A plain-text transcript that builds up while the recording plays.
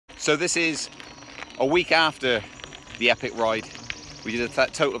So this is a week after the epic ride. We did a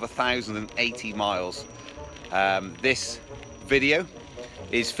total of 1,080 miles. This video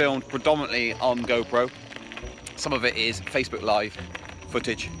is filmed predominantly on GoPro. Some of it is Facebook Live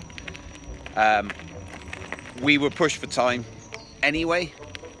footage. We were pushed for time anyway.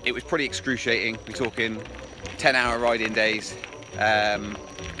 It was pretty excruciating. We're talking 10-hour riding days,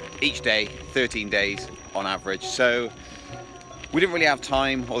 each day, 13 days on average. So we didn't really have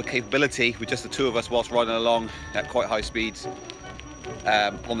time or the capability with just the two of us whilst riding along at quite high speeds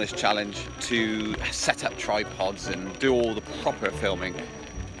on this challenge to set up tripods and do all the proper filming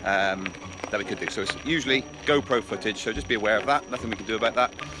that we could do. So it's usually GoPro footage, so just be aware of that. Nothing we can do about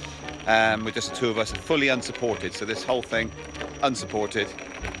that. With just the two of us, fully unsupported. So this whole thing, unsupported,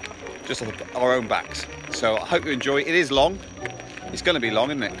 just on our own backs. So I hope you enjoy. It is long. It's going to be long,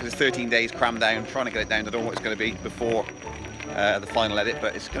 isn't it? Because it's 13 days crammed down, trying to get it down. I don't know what it's going to be before the final edit,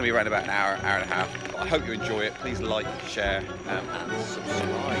 but it's going to be around about an hour, hour and a half. I hope you enjoy it. Please like, share, and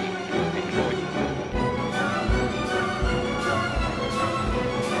subscribe. Enjoy.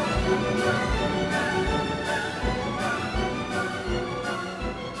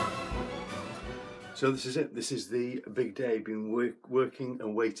 So this is it. This is the big day. Been working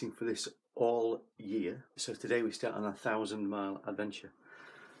and waiting for this all year. So today we start on a 1,000-mile adventure.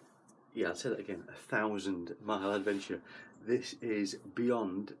 Yeah, I'll say that again. 1,000-mile adventure. This is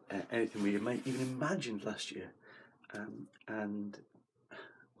beyond anything we might even imagined last year, and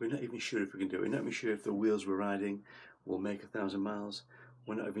we're not even sure if we can do it. We're not even sure if the wheels we're riding will make 1,000 miles.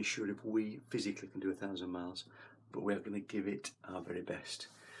 We're not even sure if we physically can do 1,000 miles, but we're going to give it our very best.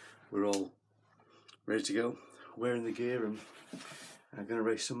 We're all ready to go, wearing the gear, and I'm going to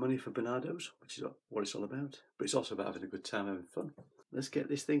raise some money for Bernardo's, which is what it's all about. But it's also about having a good time, having fun. Let's get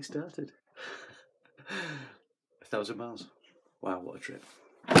this thing started. 1,000 miles. Wow, what a trip.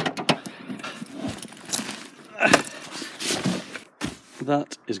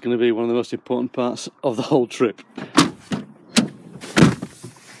 That is going to be one of the most important parts of the whole trip.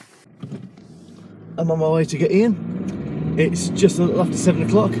 I'm on my way to get Ian. It's just a little after 7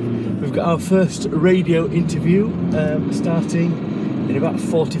 o'clock. We've got our first radio interview starting in about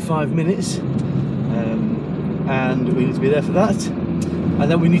 45 minutes. And we need to be there for that. And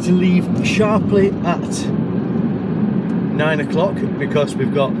then we need to leave sharply at 9 o'clock because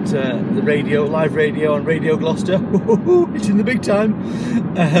we've got the radio, live radio on Radio Gloucester. It's in the big time.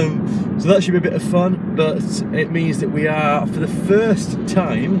 So that should be a bit of fun, but it means that we are, for the first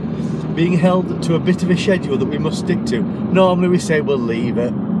time, being held to a bit of a schedule that we must stick to. Normally we say we'll leave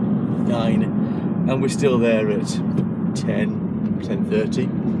at 9 and we're still there at 10:30.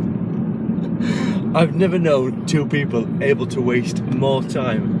 I've never known two people able to waste more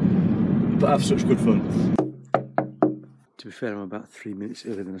time but have such good fun. To be fair, I'm about 3 minutes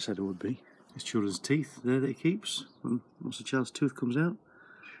earlier than I said I would be. His children's teeth there that he keeps. Once the child's tooth comes out,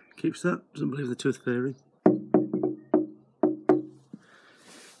 keeps that. Doesn't believe in the tooth fairy.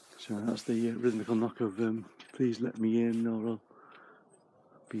 So that's the rhythmical knock of please let me in or I'll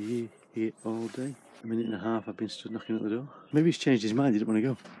be here all day. A minute and a half I've been stood knocking at the door. Maybe he's changed his mind, he didn't want to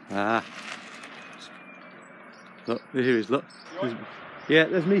go. Ah. Look, here he is, look. Yeah,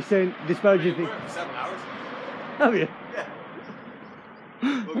 there's me saying disparaging things. 7 hours. Have you? Yeah.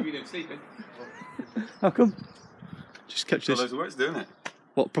 What have you been sleeping? How come? Just catch this. Loads of work's doing it.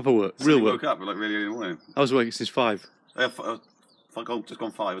 What, proper work? Real Real work. work? Woke up like really early in the morning. I was awake since 5. I've just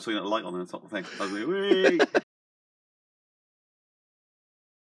gone 5. I was seeing a light on the top of the thing. I was like, wee!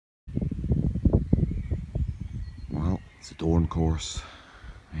 Well, it's a dawn course.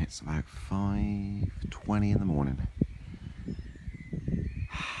 It's about 5:20 in the morning.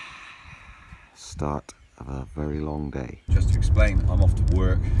 Start of a very long day. Just to explain, I'm off to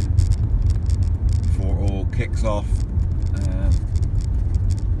work before all kicks off.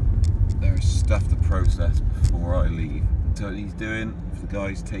 There's stuff to process before I leave. Tony's doing, if the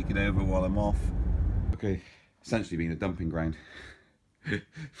guy's taking over while I'm off. Okay, essentially being a dumping ground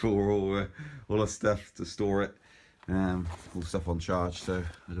for all the stuff to store it. All the stuff on charge, so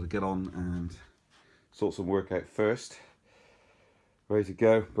I've got to get on and sort some work out first. Ready to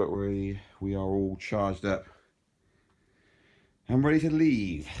go, but we are all charged up. I'm ready to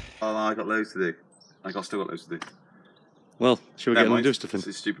leave. Oh, I got loads to do. Still got loads to do. Well, shall we get on and do stuff then? It's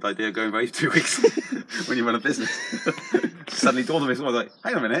a stupid idea of going away for 2 weeks when you run a business. Suddenly dawned on me, someone was like,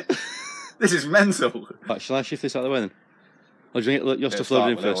 hang on a minute, this is mental. Right, shall I shift this out of the way then? Or do you get your stuff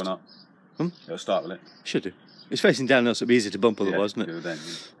loaded in first? It'll start with it. Should do. It's facing down now, so it'll be easy to bump otherwise, isn't it?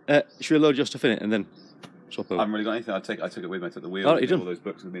 Then, should we load your stuff in it and then swap over? I haven't really got anything. I took it with me. I took the wheel, all those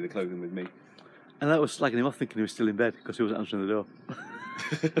books with me, the clothing with me. And I was slagging him off thinking he was still in bed because he wasn't answering the door.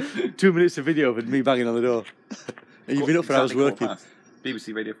 2 minutes of video of me banging on the door. And you've been up for hours working.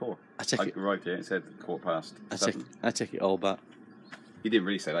 BBC Radio 4. I arrived here and it said 7:15. I take it all back. You didn't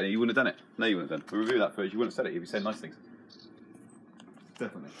really say that. You wouldn't have done it. No, you wouldn't have done it. We reviewed that footage. You wouldn't have said it if you said nice things.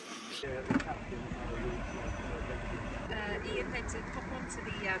 Definitely. Ian had to pop onto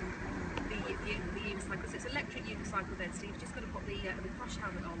the unicycle. So it's electric unicycle then, so you've just got to put the crash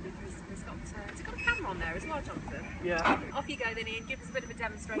helmet on because it's got a camera on there as well, Jonathan. Yeah. Off you go then, Ian. Give us a bit of a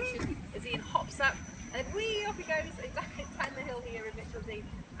demonstration as Ian hops up and off he goes down the hill here in Mitchell-Dean.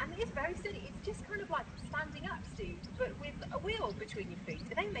 And it is very steady. It's just kind of like standing up, Steve, but with a wheel between your feet.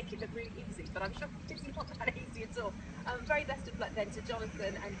 They make it look really easy, but I'm sure it's not that easy at all. Very best of luck then to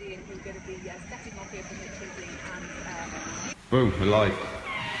Jonathan and Ian, who are going to be setting off here from Mitchell-Dean. And boom, we're live.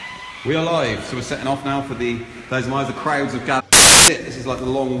 We are live, so we're setting off now for the 1,000 miles. The crowds have gathered. This is like the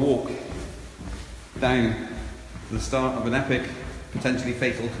long walk down to the start of an epic, potentially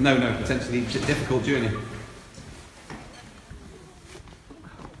fatal, potentially difficult journey.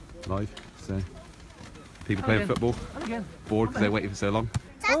 Live, so people playing football, bored because they're waiting for so long.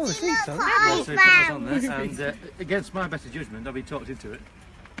 Oh, the seats on. Yeah, so put on there, and against my better judgment, I've been talked into it.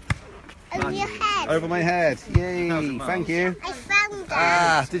 Over your head. Over my head. Yay! Thank you. I found that.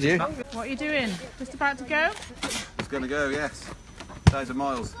 Ah, did you? What are you doing? Just about to go? Just going to go. Yes. 1,000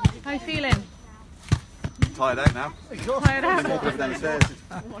 miles. How are you feeling? Tired out now. Tired out? Walk up and down the stairs.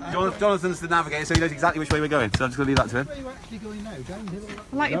 Jonathan's the navigator, so he knows exactly which way we're going. So I'm just going to leave that to him. Where are you actually going now? Downhill?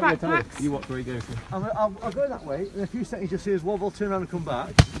 I like your backpacks. You watch where he goes. I'll go that way. In a few seconds, you'll see us wobble, turn around, and come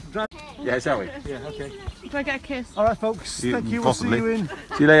back. Yeah, shall we? Yeah. Okay. Do I get a kiss? All right, folks. Thank you. Possibly. We'll see you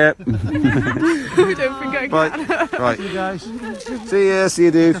in. See you later. Don't think I Bye. can. Right. See you guys. See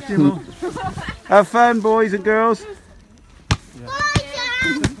you, dude. Have fun, boys and girls. Bye,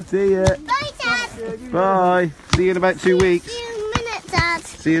 Dad. See ya. Bye, Dad. Bye. See you in about 2 weeks. See you in a minute, Dad.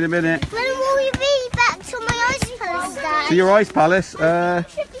 See you in a minute. When will you be back to my ice palace, Dad? To your ice palace.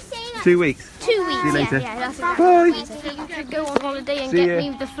 Should be saying that. 2 weeks. 2 weeks. See you later. Yeah, that's right. Bye. You could go on holiday and See get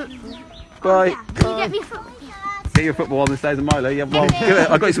ya. me the football. Bye. Can you get me football? Get your football on this 1,000 miler. Yeah, well,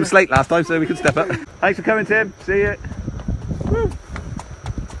 I got you some slate last time, so we could step up. Thanks for coming, Tim. See you.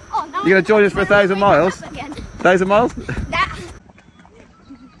 Oh, no, You gonna join us for 1,000 miles? 1,000 miles?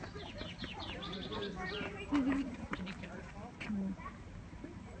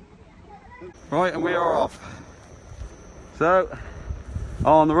 Right, and we are off. So,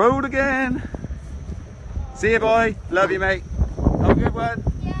 on the road again. See you, boy. Love you, mate. Have a good one.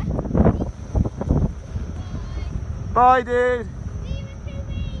 Yeah. Bye, dude.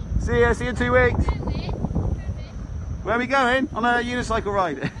 See you in 2 weeks. Where are we going? On a unicycle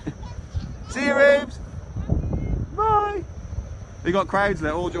ride. See you, Rubes. Bye. We got crowds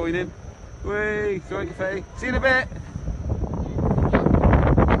that all join in. Whee, join cafe. See you in a bit.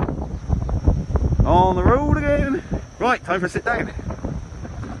 On the road again. Right, time for a sit down.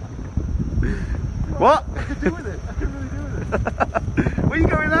 What? I could do with it. I could really do with it. Where are you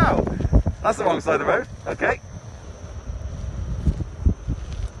going now? That's the wrong side of the road. Okay.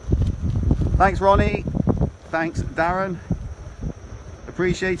 Thanks, Ronnie. Thanks, Darren.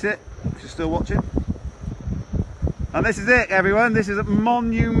 Appreciate it. If you're still watching. And this is it, everyone. This is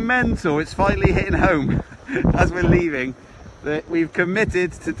monumental. It's finally hitting home as we're leaving. That we've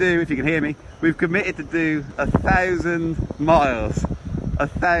committed to do, if you can hear me, we've committed to do 1,000 miles.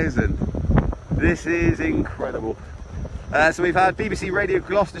 1,000. This is incredible. So we've had BBC Radio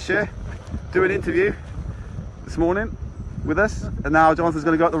Gloucestershire do an interview this morning with us, and now Jonathan's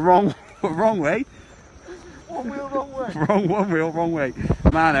going to go out the wrong way. One wheel, wrong way. One wheel, wrong way.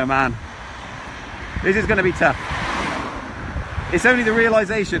 Man, oh man. This is going to be tough. It's only the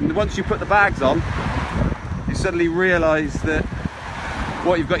realisation that once you put the bags on, you suddenly realise that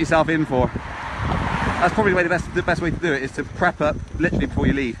what you've got yourself in for. That's probably the best way to do it, is to prep up literally before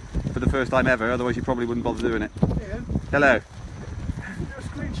you leave for the first time ever, otherwise you probably wouldn't bother doing it. Yeah. Hello. Do a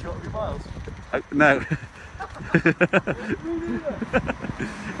screenshot of your miles. Oh, no.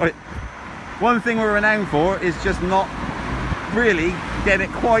 Right. One thing we're renowned for is just not really getting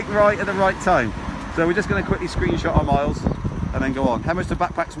it quite right at the right time. So we're just going to quickly screenshot our miles and then go on. How much do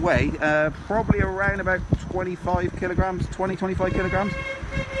backpacks weigh? Probably around about 25 kilograms, 20-25 kilograms.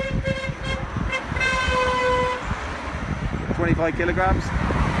 25 kilograms.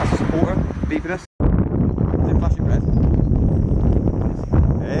 That's a supporter beeping us. Is it flashing red?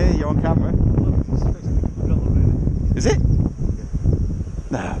 Hey, you're on camera. Is it?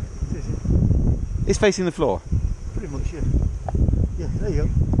 No. It's facing the floor. Pretty much, yeah. Yeah, there you go.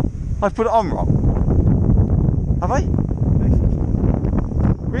 I've put it on wrong. Have I?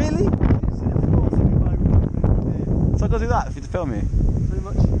 Really? So I've got to do that if you film me.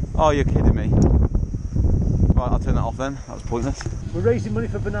 Oh, you're kidding me. Right, I'll turn that off then. That was pointless. We're raising money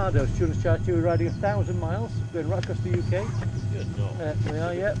for Bernardo's children's charity. We're riding 1,000 miles, going right across the UK. We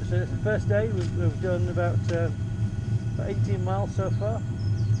are, yeah. So it's the first day. We've done about 18 miles so far.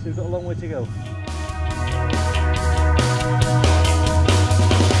 So we've got a long way to go.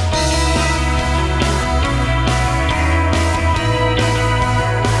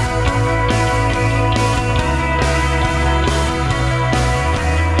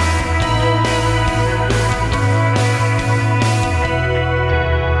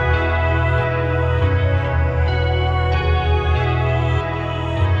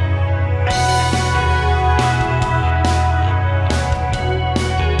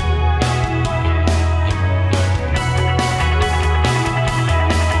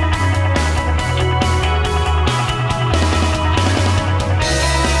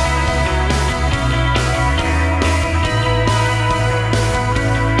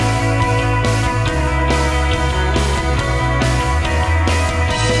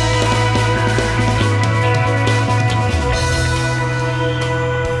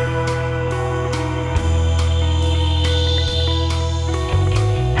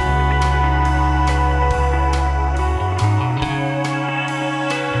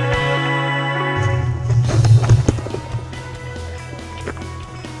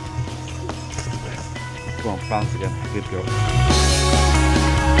 Come on, bounce again. Good girl.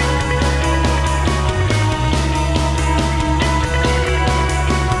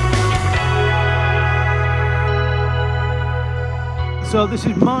 So this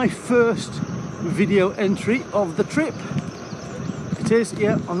is my first video entry of the trip. It is,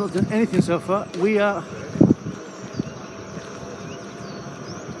 yeah, I've not done anything so far. We are...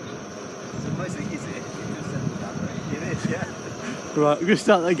 Right, we're going to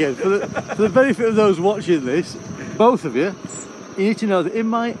start that again. For the benefit of those watching this, both of you, you need to know that in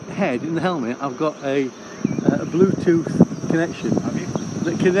my head, in the helmet, I've got a Bluetooth connection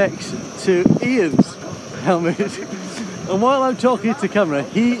that connects to Ian's helmet. And while I'm talking to camera,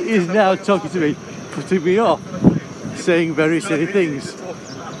 he is now talking to me, putting me off, saying very silly things.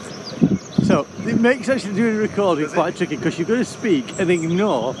 So it makes actually doing a recording quite tricky because you're going to speak and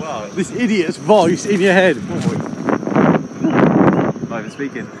ignore this idiot's voice in your head. Not even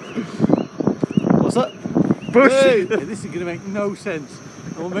speaking. What's that? Bullshit! Hey, this is going to make no sense.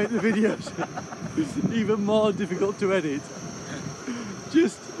 It will make the videos even more difficult to edit.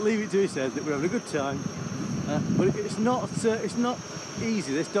 Just leave it to be said that we're having a good time. But it's not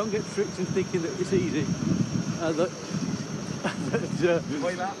easy. This, don't get tricked in thinking that it's easy.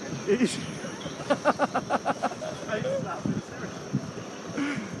 It's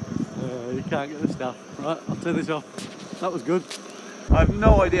you can't get the stuff. Right, I'll turn this off. That was good. I have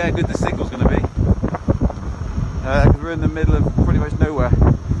no idea how good the signal's going to be. Because we're in the middle of pretty much nowhere.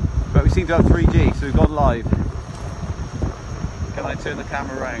 But we seem to have 3G, so we've gone live. Can I turn the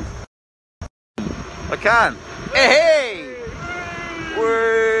camera around? I can! Hey!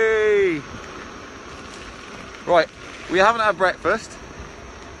 Whee! Right, we haven't had breakfast,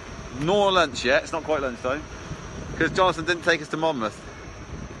 nor lunch yet. It's not quite lunchtime. Because Jonathan didn't take us to Monmouth.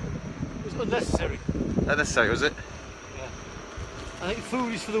 It was unnecessary. Unnecessary, was it? I think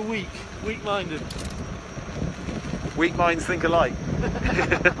food is for the weak-minded. Weak minds think alike.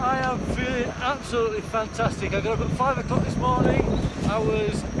 I am feeling absolutely fantastic. I got up at 5 o'clock this morning. I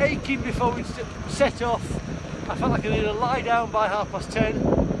was aching before we set off. I felt like I needed to lie down by 10:30,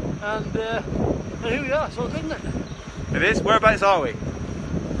 and here we are. It's all good, isn't it? It is? Whereabouts are we?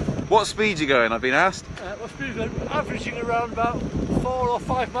 What speed are you going, I've been asked? What speed are we going? Averaging around about 4 or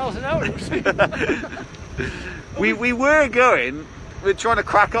 5 miles an hour. we were going, we're trying to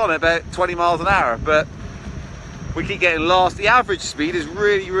crack on at about 20 miles an hour, but we keep getting lost. The average speed is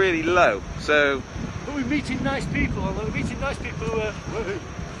really, really low. So, but we're meeting nice people, and we're meeting nice people who are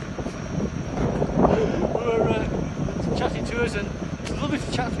chatting to us, and it's lovely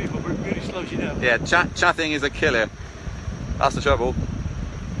to chat to people, but it really slows you down. Yeah, chatting is a killer. That's the trouble.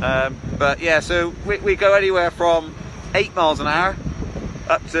 But yeah, so we go anywhere from 8 miles an hour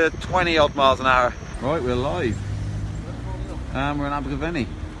up to 20 odd miles an hour. Right, we're live. We're in Abergavenny.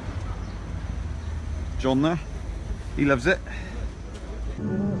 John there. He loves it.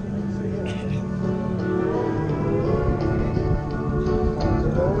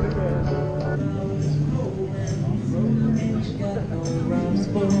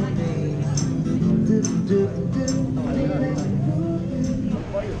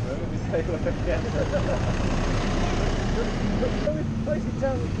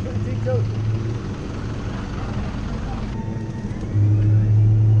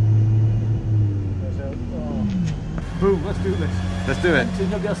 Boom, let's do this. Let's do it.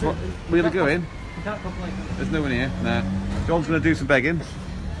 What, we're going to go in. You can't complain. There's no one here. No. John's going to do some begging.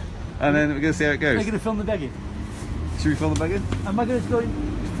 And then we're going to see how it goes. Are you going to film the begging? Should we film the begging? Am I going to go in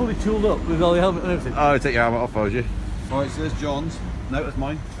fully tooled up with all the helmet and everything? Oh, take your helmet off, would you? Alright, so there's John's. No, that's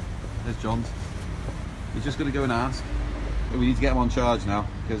mine. There's John's. He's just going to go and ask. But we need to get him on charge now,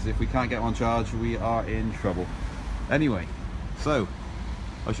 because if we can't get him on charge, we are in trouble. Anyway, so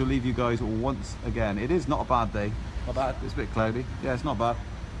I shall leave you guys once again. It is not a bad day. Not bad. It's a bit cloudy. Yeah, it's not bad.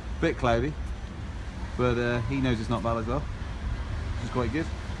 Bit cloudy. But he knows it's not bad as well, which is quite good.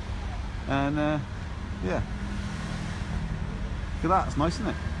 And yeah. Look at that, it's nice, isn't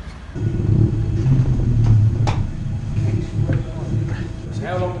it? So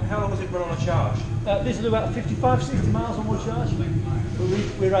how long was it run on a charge? This is about 55, 60 miles on one charge. But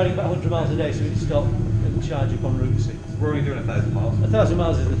we're riding about 100 miles a day, so we stop and charge up on route 6. We're only doing 1,000 miles. 1,000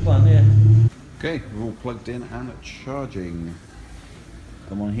 miles is the plan, yeah. Okay, we're all plugged in and charging.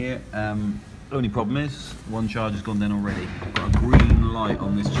 Come on here. Only problem is, one charge has gone down already. I've got a green light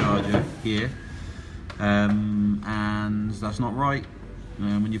on this charger here. And that's not right.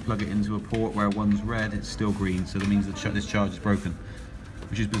 When you plug it into a port where one's red, it's still green, so that means that this charge is broken,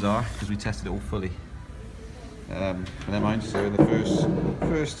 which is bizarre because we tested it all fully. But never mind. So in the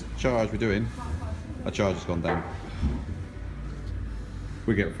first charge we're doing, our charge has gone down.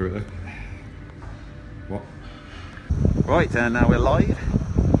 We'll get through it though. What? Right, and now we're live.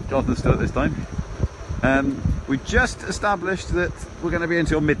 Jonathan's still at this time. We just established that we're going to be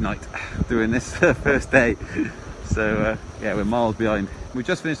until midnight doing this first day. So yeah, we're miles behind. We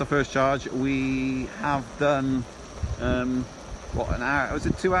just finished our first charge. We have done what, an hour? Was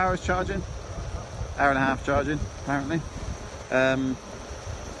it 2 hours charging? Hour and a half charging apparently.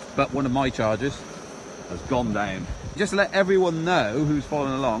 But one of my chargers has gone down. Just to let everyone know who's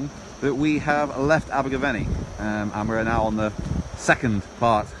following along that we have left Abergavenny and we're now on the second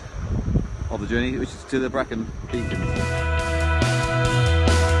part of the journey, which is to the Brecon Beacons.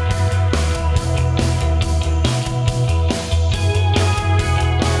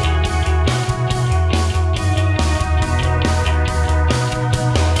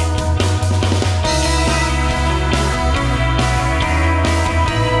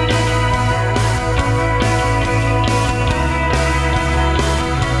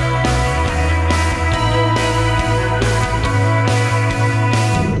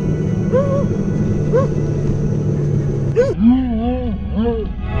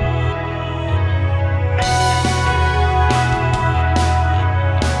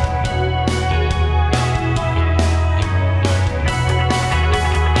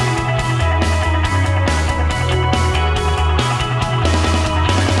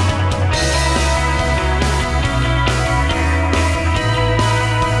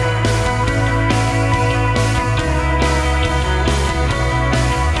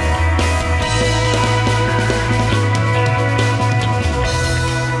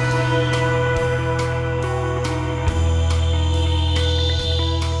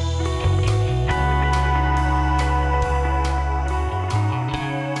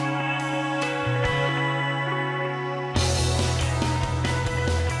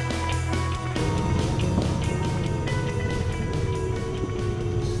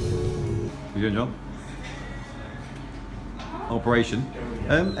 You doing, John? Operation.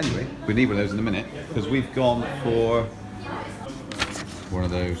 Anyway, we need one of those in a minute because we've gone for one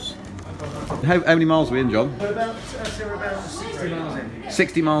of those. How many miles are we in, John? We're about 60 miles in.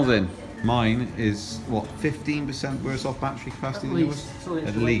 60 miles in. Mine is what, 15% worse off battery capacity than yours?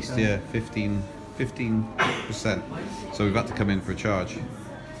 At least, yeah, 15%. So we've had to come in for a charge.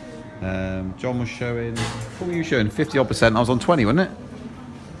 John was showing, what were you showing? 50 odd percent. I was on 20, wasn't it?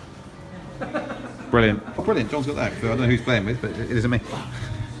 Brilliant. Oh, brilliant. John's got that. So I don't know who's playing with, but it isn't me.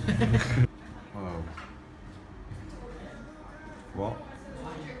 Oh. What?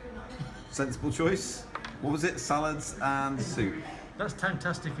 Sensible choice. What was it? Salads and soup. That's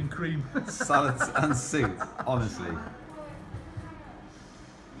fantastic and cream. Salads and soup. Honestly.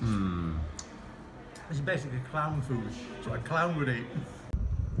 This is basically clown food. It's what a clown would eat.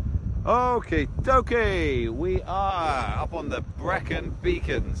 Okay, dokie. We are up on the Brecon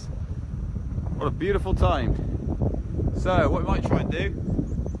Beacons. What a beautiful time. So what we might try and do,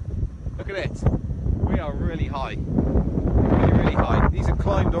 look at it. We are really high. Really high. These have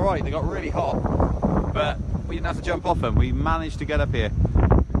climbed all right. They got really hot, but we didn't have to jump off them. We managed to get up here.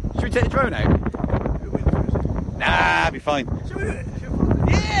 Should we take the drone out? Nah, it'll be fine. Should we do it?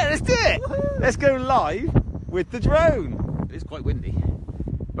 Yeah, let's do it. Let's go live with the drone. It's quite windy,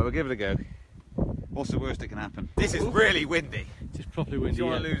 but we'll give it a go. What's the worst that can happen? This is really windy. Just properly windy. Do you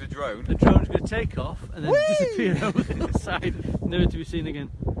want yeah. to lose a drone? The drone's going to take off and then disappear over the side, never to be seen again.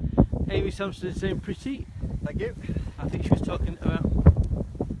 Amy Sampson is saying pretty. Thank you. I think she was talking about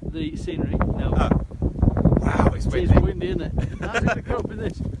the scenery. No. Oh. Wow, it's windy. It's windy, isn't it? How's it going to cope with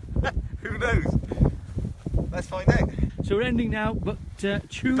this? Who knows? Let's find out. So we're ending now, but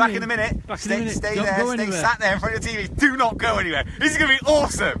tune Back in a minute. Back Stay, in a minute. stay Don't there, go stay anywhere. sat there in front of the TV. Do not go anywhere. This is going to be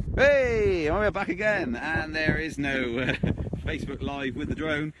awesome. Hey, we're back again, and there is no Facebook Live with the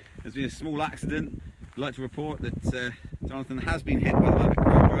drone. There's been a small accident. I'd like to report that Jonathan has been hit by the Mavic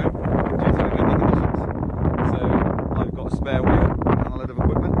Pro drone due to windy conditions. So I've got a spare wheel and a load of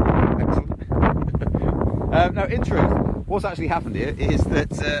equipment. Excellent. Now, in truth, what's actually happened here is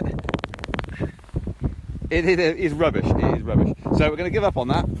that it is rubbish. It is rubbish. So we're going to give up on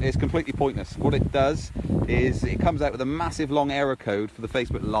that. It's completely pointless. What it does is it comes out with a massive long error code for the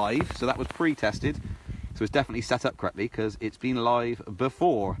Facebook Live. So that was pre-tested. So it's definitely set up correctly because it's been live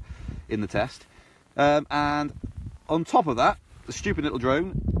before in the test. And on top of that, the stupid little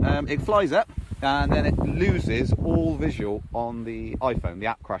drone, it flies up and then it loses all visual on the iPhone. The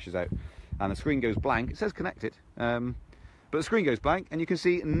app crashes out and the screen goes blank. It says connected. But the screen goes blank and you can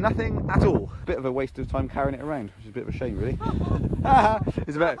see nothing at all. Bit of a waste of time carrying it around, which is a bit of a shame really.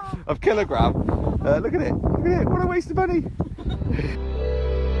 It's about a kilogram. Look at it, look at it, what a waste of money.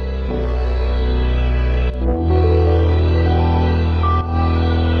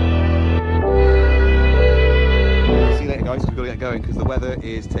 See you later guys, we've got to get going because the weather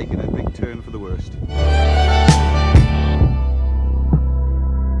is taking a big turn for the worst.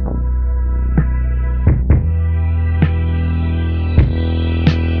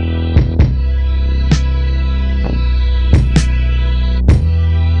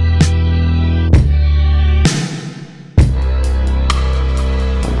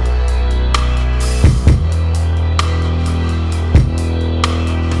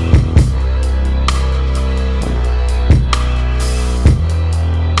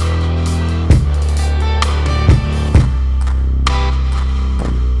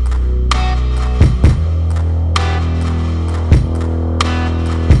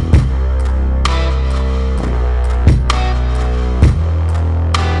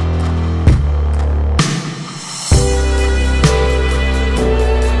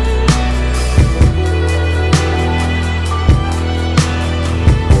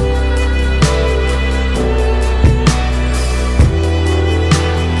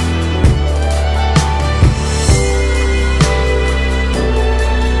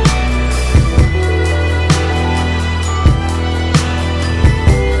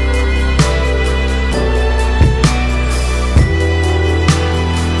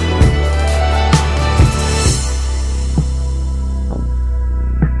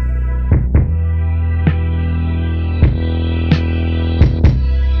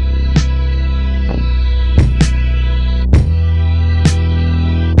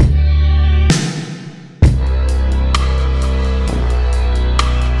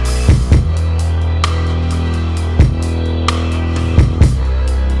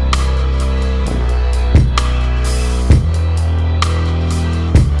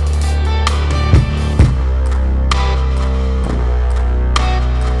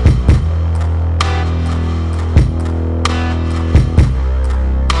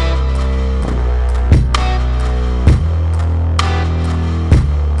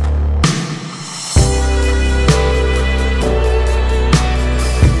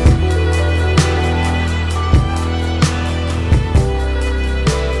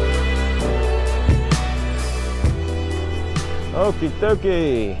 Okie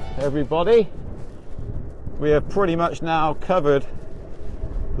dokie, everybody. We have pretty much now covered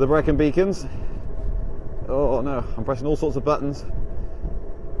the Brecon Beacons. Oh no, I'm pressing all sorts of buttons.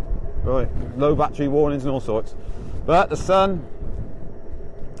 Right, low battery warnings and all sorts. But the sun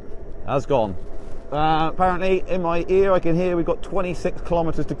has gone. Apparently, in my ear, I can hear we've got 26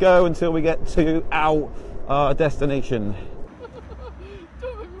 kilometers to go until we get to our destination.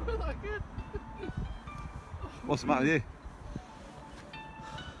 Don't make me feel that good. What's the matter with you?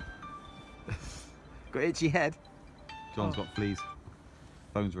 Got itchy head. John's got fleas.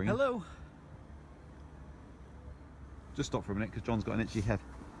 Phone's ringing. Hello. Just stop for a minute because John's got an itchy head.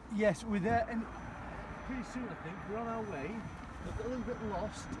 Yes, we're there, and pretty soon I think we're on our way. We've got a little bit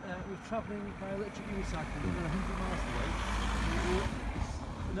lost. We're travelling by electric unicycle. We're 100 miles away.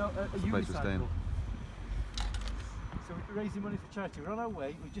 No, a place we're staying. unicycle. So we're raising money for charity. We're on our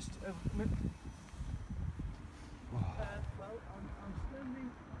way. We just. Well, I'm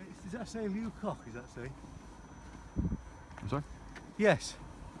standing. Does that say Liu Cock? Does that say? I'm sorry? Yes.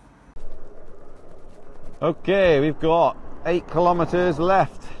 Okay, we've got 8 kilometres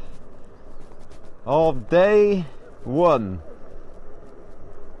left of day 1.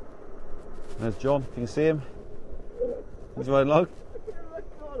 There's John, if you can see him. He's riding along.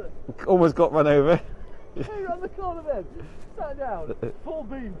 Almost got run over. Hey, on the corner then, sat down, full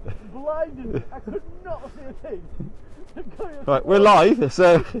beam, blinded, I could not see a thing. Right, we're live,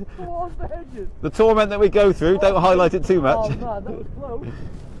 so Towards the hedges. the torment that we go through, don't highlight it too much. Oh man, that was close.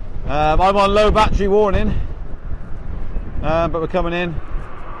 I'm on low battery warning, but we're coming in.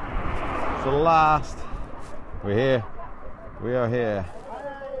 It's the last. We're here. We are here.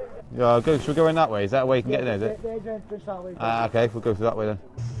 Yeah, should we go in that way? Is that a way you can get in there, is it? Okay, we'll go through that way then.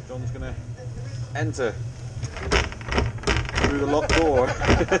 John's going to enter through the locked door.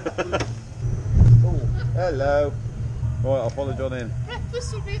 Oh, hello. Right, I'll follow John in.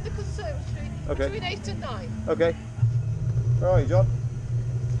 Breakfast will be at the conservatory Okay. between 8 and 9. Okay. Where are you, John?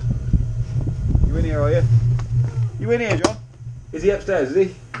 You in here, are you? You in here, John? Is he upstairs, is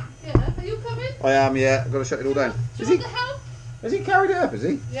he? Yeah, are you coming? I am, yeah. I've got to shut it all down. Do you want the help? Has he carried it up, has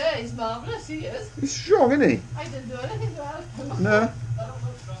he? Yeah, he's marvellous, he is. He's strong, isn't he? I didn't do anything to help him. No.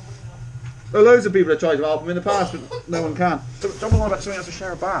 Well, loads of people have tried to help him in the past, but no one can. So, John was on about something else to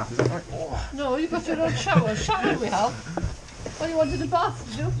share a bath, is that right? Oh. No, you've got your own shower. Shower we have. Well, you wanted a bath,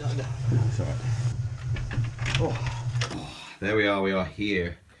 did you? No. It's alright. Oh. There we are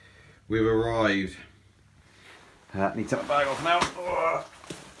here. We've arrived. I need to take my bag off now.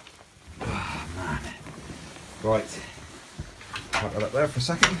 Oh, man. Right. Park that up there for a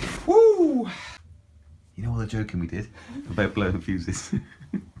second. Woo! You know all the joking we did about blowing the fuses?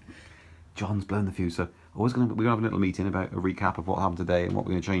 John's blown the fuse, so we're gonna have a little meeting about a recap of what happened today and what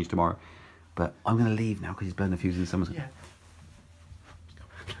we're gonna change tomorrow. But I'm gonna leave now because he's blown the fuse in someone's. Yeah.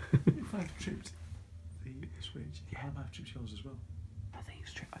 If I've tripped the switch, yeah. I've tripped yours as well. I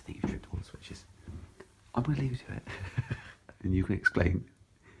think you've tripped all the switches. I'm gonna leave you to it, and you can explain.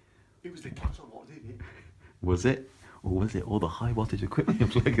 It was the capital what did it? Was it? Or was it all the high wattage equipment you're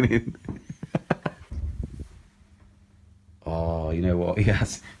plugging in? Oh, you know what?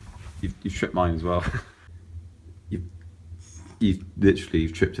 Yes. You've tripped mine as well. You've literally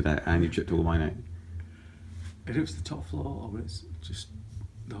tripped it out and you've tripped all mine out. If it was the top floor or it's just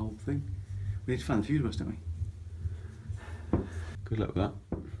the whole thing. We need to find the fuse box, don't we? Good luck with that.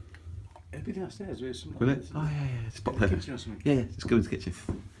 It'll be downstairs. There's some. Will it? Oh yeah, yeah. It's pop in the there. kitchen or something. Yeah, just go into the kitchen.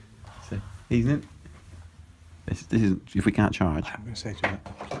 So, isn't it? This isn't. If we can't charge. I'm going to say to you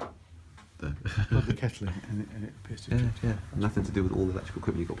that. Plug the kettle in and it appears to. Yeah. Nothing to do with all the electrical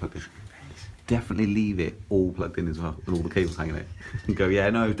equipment you've got plugged in. Definitely leave it all plugged in as well, and all the cables hanging out. And go, yeah,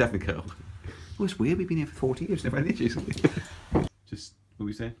 no, definitely cut off. Well, it's weird. We've been here for 40 years. Never had any issues. Just what were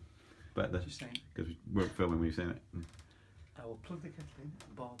you saying? But Just saying. because we weren't filming when you were saying it. I will plug the kettle in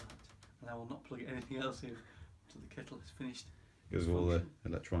and bar that, and I will not plug anything else in until the kettle is finished. Because of all the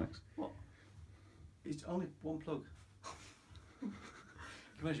electronics. What? It's only one plug. Can you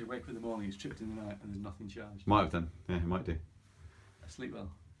imagine you wake up in the morning, it's tripped in the night, and there's nothing charged? Might have done. Yeah, it might do. I sleep well.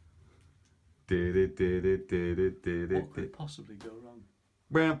 What What could possibly go wrong?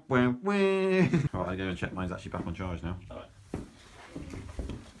 Alright, I'm going to check mine's actually back on charge now. Alright. And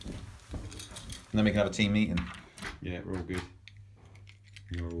then we can have a team meeting. Yeah, we're all good.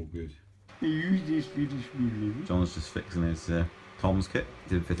 You're all good. John's just fixing his Tom's kit.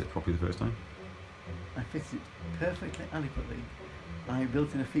 Didn't fit it properly the first time. I fitted it perfectly adequately. I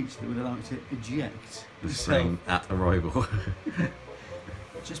built in a feature that would allow it to eject The spring at arrival.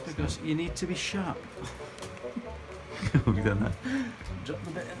 just because you need to be sharp. Have you done that? Drop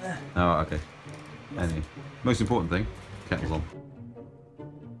the bit in there. Oh, okay. Anyway, most important thing, kettle's on.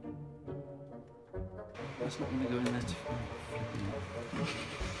 That's not going to go in there to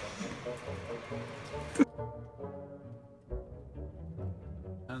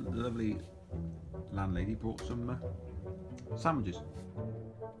And the lovely landlady brought some sandwiches.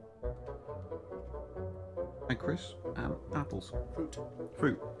 And Chris, and apples. fruit.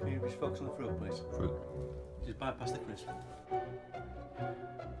 Fruit. Can you just focus on the fruit, please? Fruit. Just bypass the crisp.